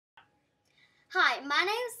Hi, my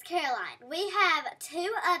name is Caroline. We have two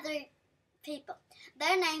other people.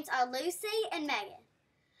 Their names are Lucy and Megan.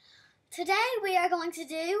 Today we are going to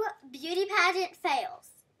do beauty pageant fails.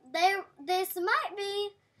 This might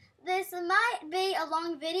be a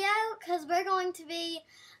long video because we're going to be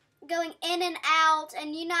going in and out,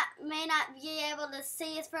 and you may not be able to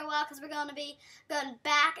see us for a while because we're going to be going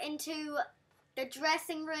back into the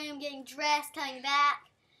dressing room, getting dressed, coming back.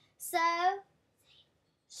 So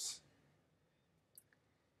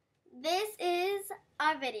this is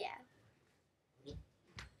our video.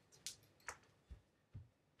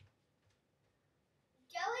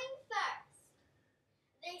 Going first,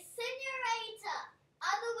 the Senorita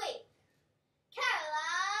of the Week,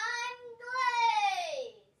 Caroline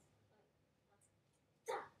Glaze.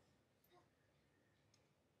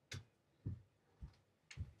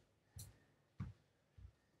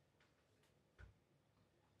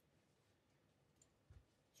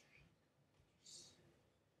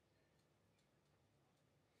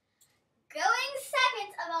 Going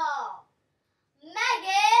second of all,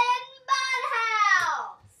 Megan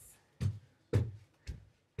Bunhouse.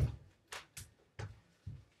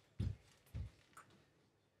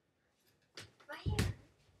 Right here.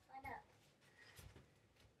 Line up.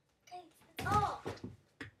 Okay, that's all.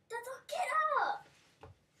 That's all. Get up.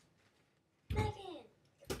 Megan.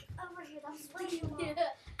 Over here. That was way too long. Ow,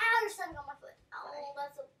 you're stepping on my foot. Oh,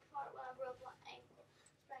 that's the part where I broke my ankle.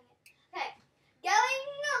 Spring it. Okay. Going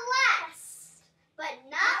last, but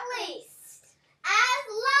not least, as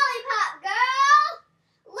Lollipop Girl,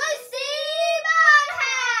 Lucy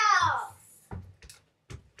Bunhouse.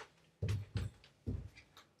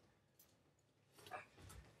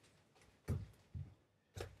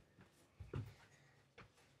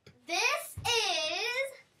 This is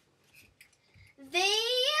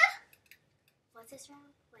what's this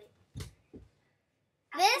round? Wait.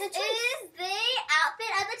 This is the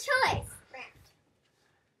outfit of the choice.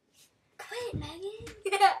 Quit, Megan.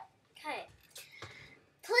 Okay.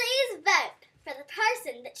 Please vote for the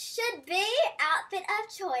person that should be outfit of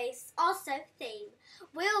choice, also theme.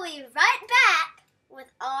 We'll be right back with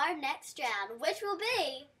our next round, which will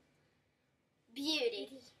be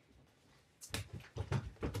beauty.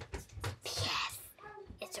 Yes,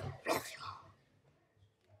 it's a really long.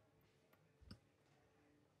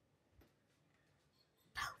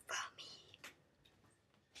 Vote for me.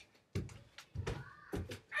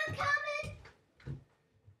 I'm coming.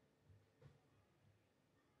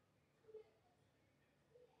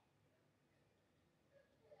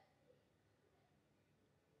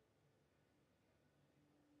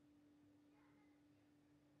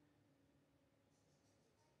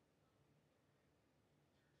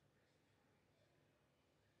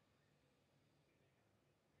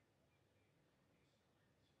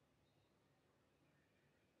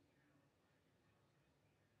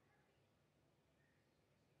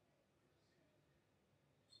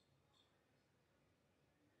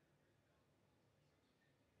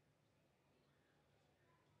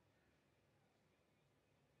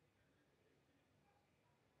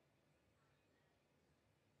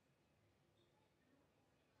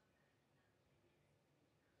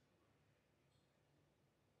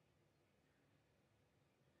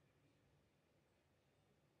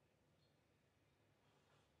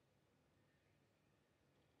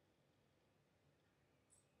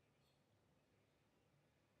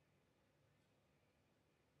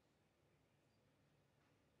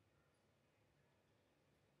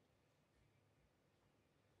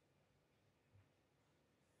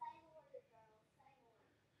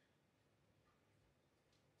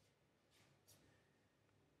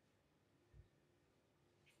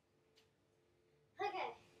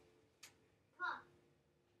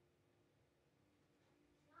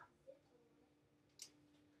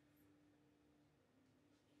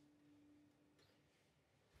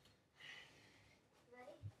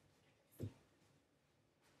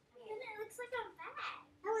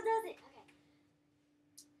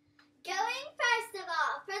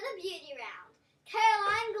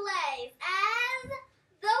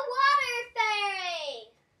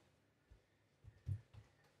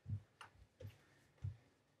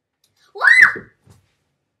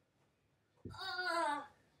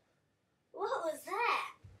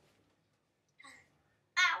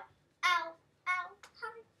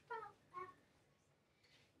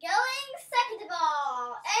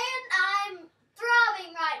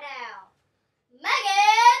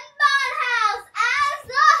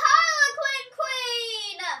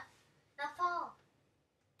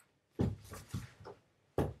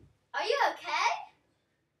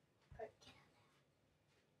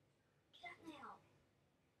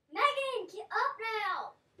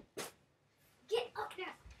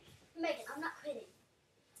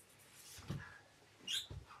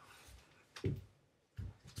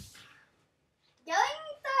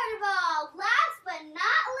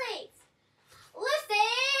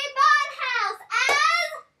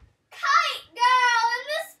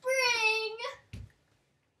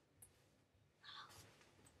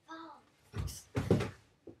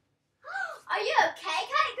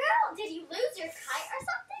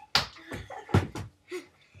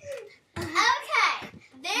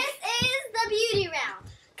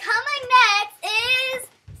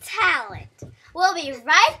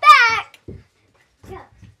 right back. Go.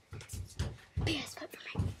 Pierce, vote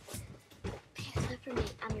for me. Pierce, vote for me.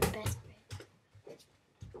 I'm your best friend.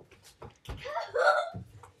 Go.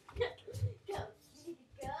 Go. Go.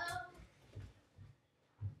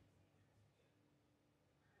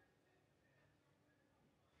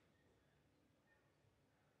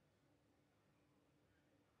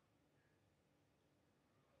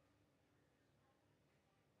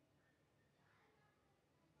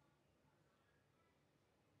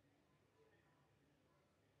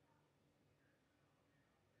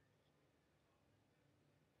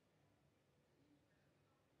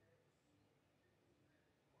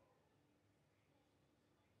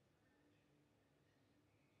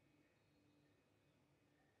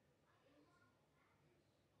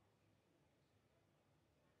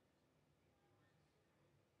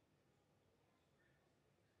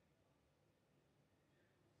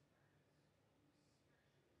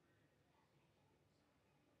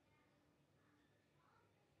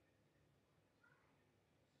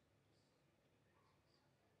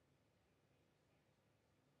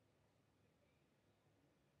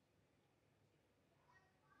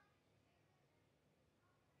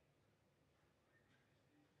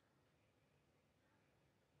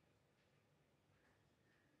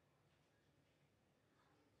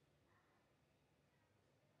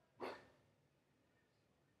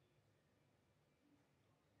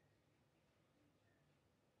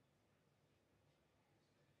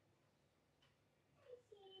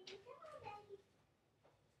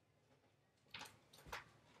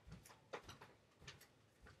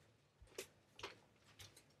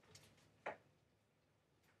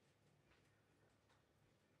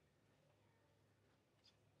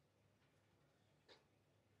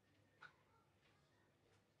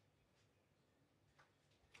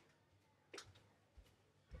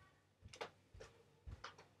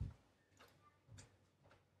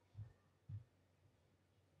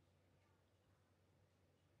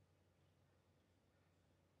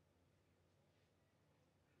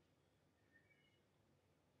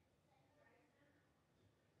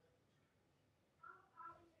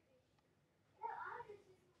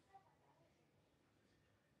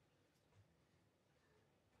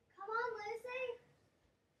 Come on, Lucy.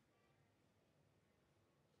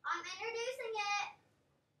 I'm introducing it.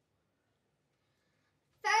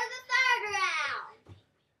 For the third round.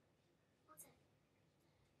 What's it?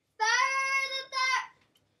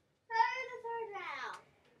 For the third round.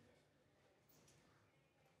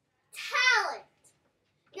 Talent.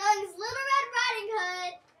 Young's Little Red Riding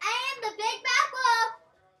Hood and the Big Bad Wolf,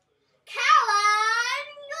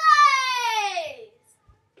 Caroline Glaze.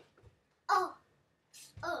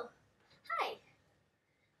 Oh, hi.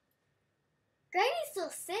 Granny's still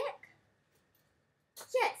sick?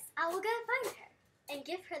 Yes, I will go find her and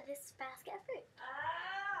give her this basket of fruit.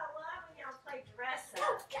 Oh, well, when y'all play dress Go,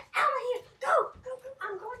 up. get out of here. Go.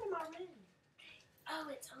 I'm going to my room. Oh,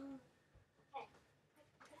 it's on. Okay.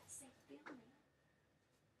 I gotta say filming.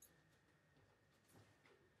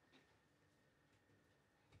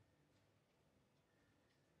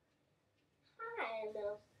 Hi,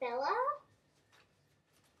 little fella.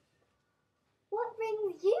 What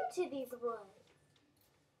brings you to these woods?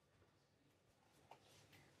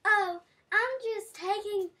 Oh, I'm just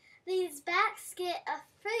taking these basket of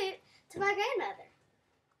fruit to my grandmother.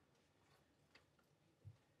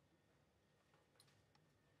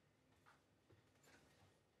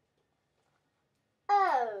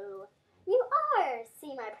 Oh, you are,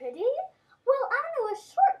 see my pretty? Well, I know a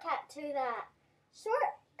shortcut to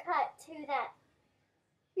that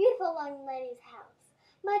beautiful young lady's house.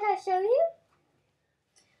 Might I show you?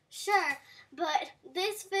 Sure, but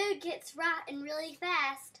this food gets rotten really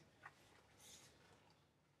fast.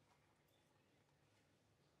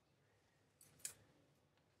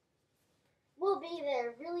 We'll be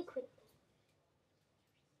there really quickly.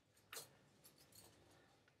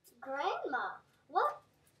 Grandma, what?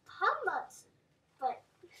 How much? But,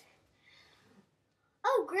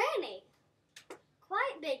 oh, Granny,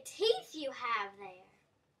 quite big teeth you have there.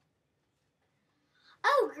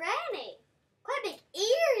 Oh, Granny, quite big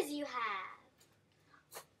ears you have.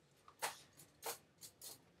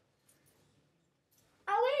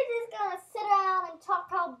 Are we just gonna sit around and talk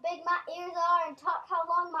how big my ears are and talk how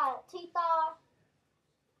long my teeth are?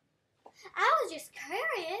 I was just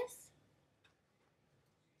curious.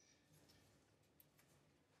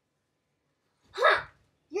 Huh!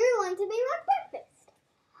 You're going to be my breakfast.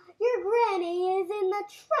 Your granny is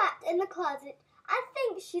trapped in the closet. I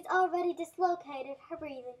think she's already dislocated her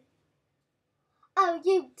breathing. Oh,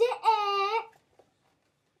 you didn't?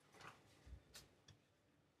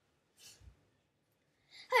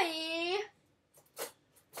 Hey.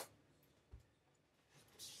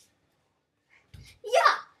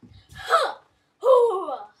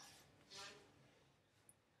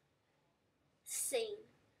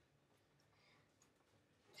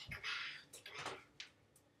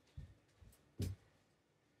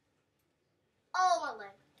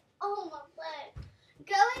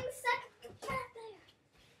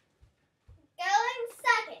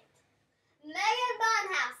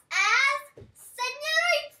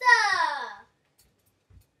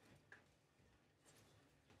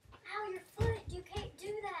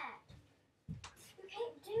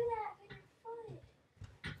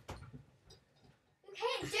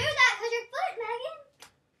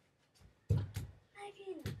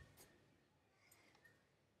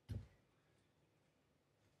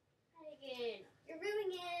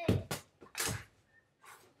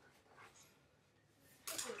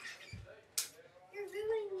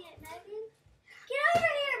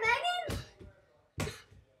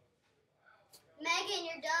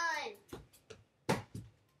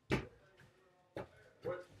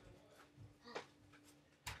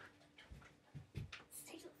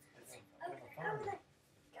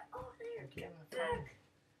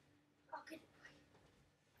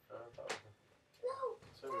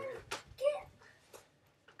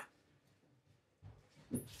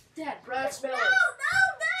 Dad, Brad Smelly.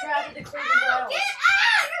 No, Drafted the Cleveland Ow, Browns. get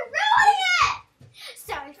out! You're ruining it!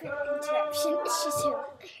 Sorry for the interruption. It's just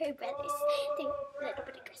her brothers. They're a little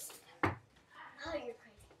bit aggressive. Oh, you're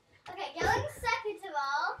crazy. Okay, going second of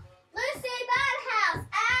all, Lucy Badhouse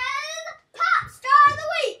as Pop Star of the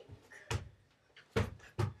Week.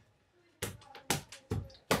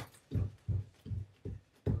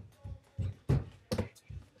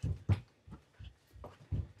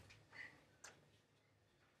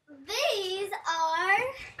 These are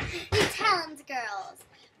the Talent Girls.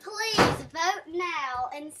 Please vote now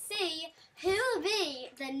and see who will be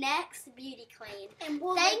the next beauty queen. And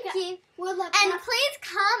Thank you. We'll And please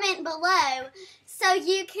comment below so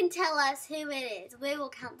you can tell us who it is. We will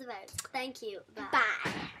count the votes. Thank you. Bye.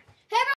 Bye.